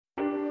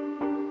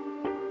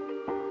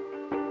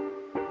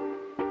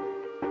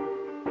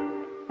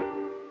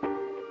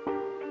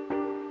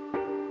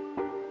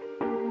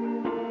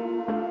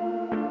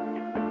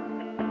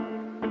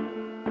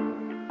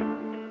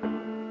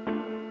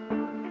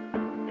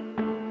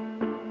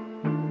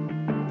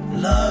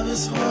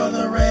is for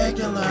the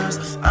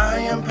regulars. I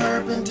am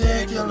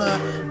perpendicular.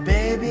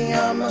 Baby,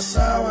 I'm a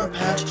sour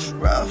patch.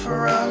 Rough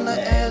around the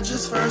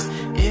edges first.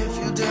 If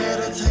you dare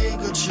to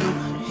take a chew,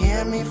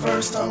 hear me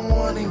first, I'm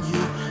warning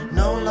you.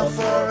 No love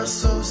for a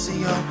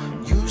socio.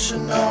 You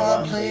should know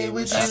I play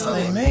with you.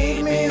 They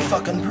made me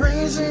fucking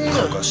crazy.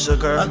 Cocoa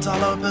sugar,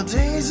 $1 per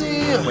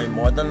daisy. way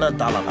more than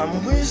 $1.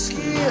 I'm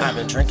whiskey. I've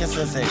been drinking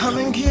since 8. Come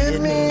and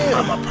get me.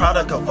 I'm a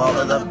product of all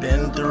that I've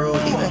been through.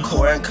 Even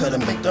corn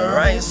couldn't make the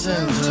rice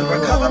into. To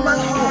recover my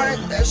heart,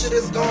 that shit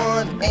is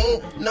gone.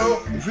 Ain't no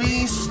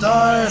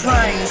restart.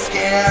 Flying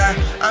scare,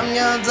 I'm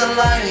your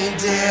delight,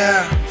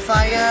 dear.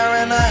 Fire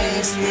and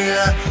ice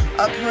here.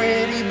 A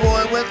pretty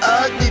boy with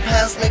ugly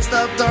past mixed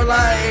up door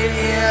light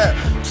here.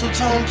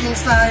 Two-tone king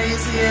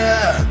size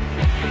here.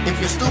 If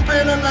you're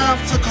stupid enough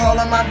to call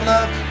on my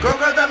bluff, go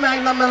grab that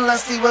magnum and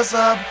let's see what's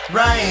up.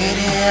 Right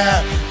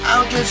here,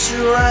 I'll get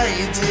you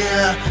right,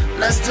 dear.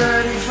 Let's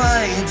dirty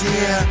fight,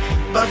 dear.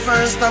 But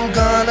first I'm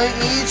gonna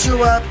eat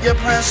you up, your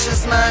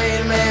precious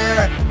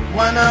nightmare.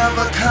 One of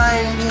a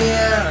kind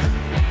here.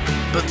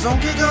 But don't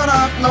get caught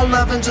up, no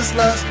loving, just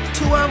lust.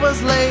 2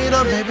 hours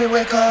later, baby,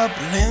 wake up.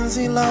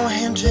 Lindsay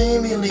Lohan,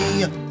 Jamie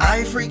Lee.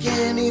 I freak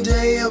any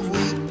day of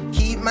week.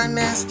 Keep my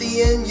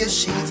nasty in your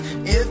sheets.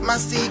 If my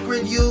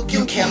secret you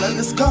can't let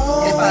this go.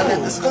 If I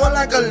let this go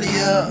like a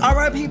Leah.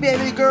 R.I.P.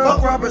 baby girl,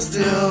 fuck Robert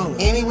still.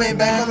 Anyway,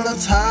 back on the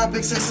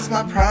topic. Sex is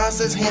my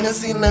process.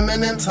 Hennessy,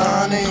 lemon, and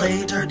tonic.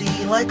 Play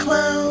dirty like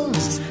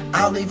clowns.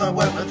 I'll leave her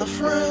wet with a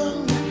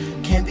frown.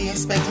 Can't be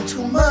expecting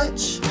too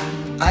much.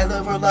 I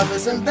love her, love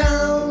isn't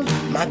bound.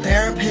 My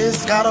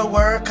therapist got a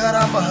word cut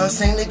out for her.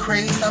 Sanely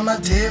crazed, I'm a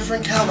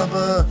different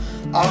caliber.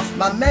 Off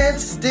my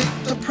meds, stick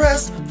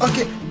depressed. Fuck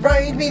it,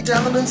 write me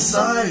devil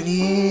inside.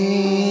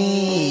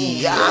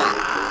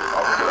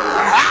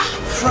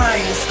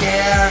 Frying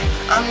scare,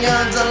 I'm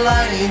your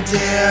delight,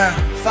 dear.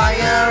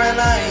 Fire and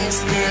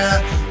ice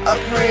here. A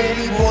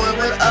pretty boy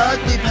with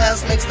ugly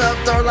past mixed up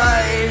door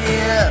light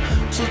here.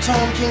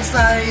 Two-tone king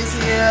size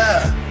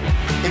here.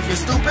 If you're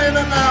stupid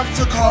enough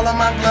to call on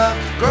my bluff,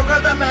 go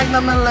grab that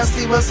magnum and let's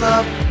see what's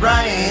up.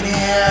 Right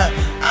here,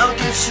 I'll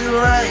get you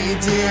right,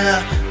 dear.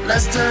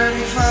 Let's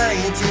dirty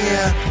fight,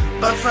 dear.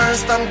 But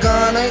first I'm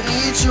gonna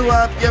eat you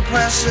up, your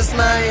precious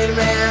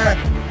nightmare.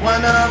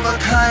 One of a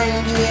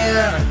kind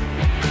here.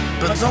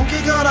 But don't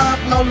get caught up,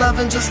 no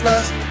loving, just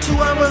lust. 2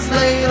 hours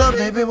later,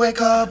 baby,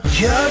 wake up.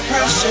 Your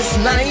precious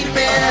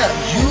nightmare.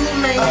 You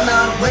may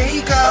not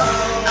wake up.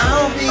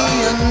 I'll be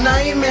a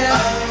nightmare.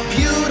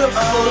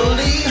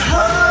 Beautifully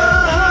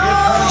high.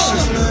 Your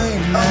precious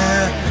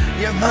nightmare.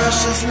 Your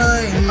precious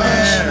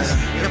nightmare.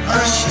 Your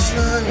precious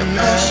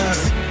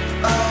nightmare.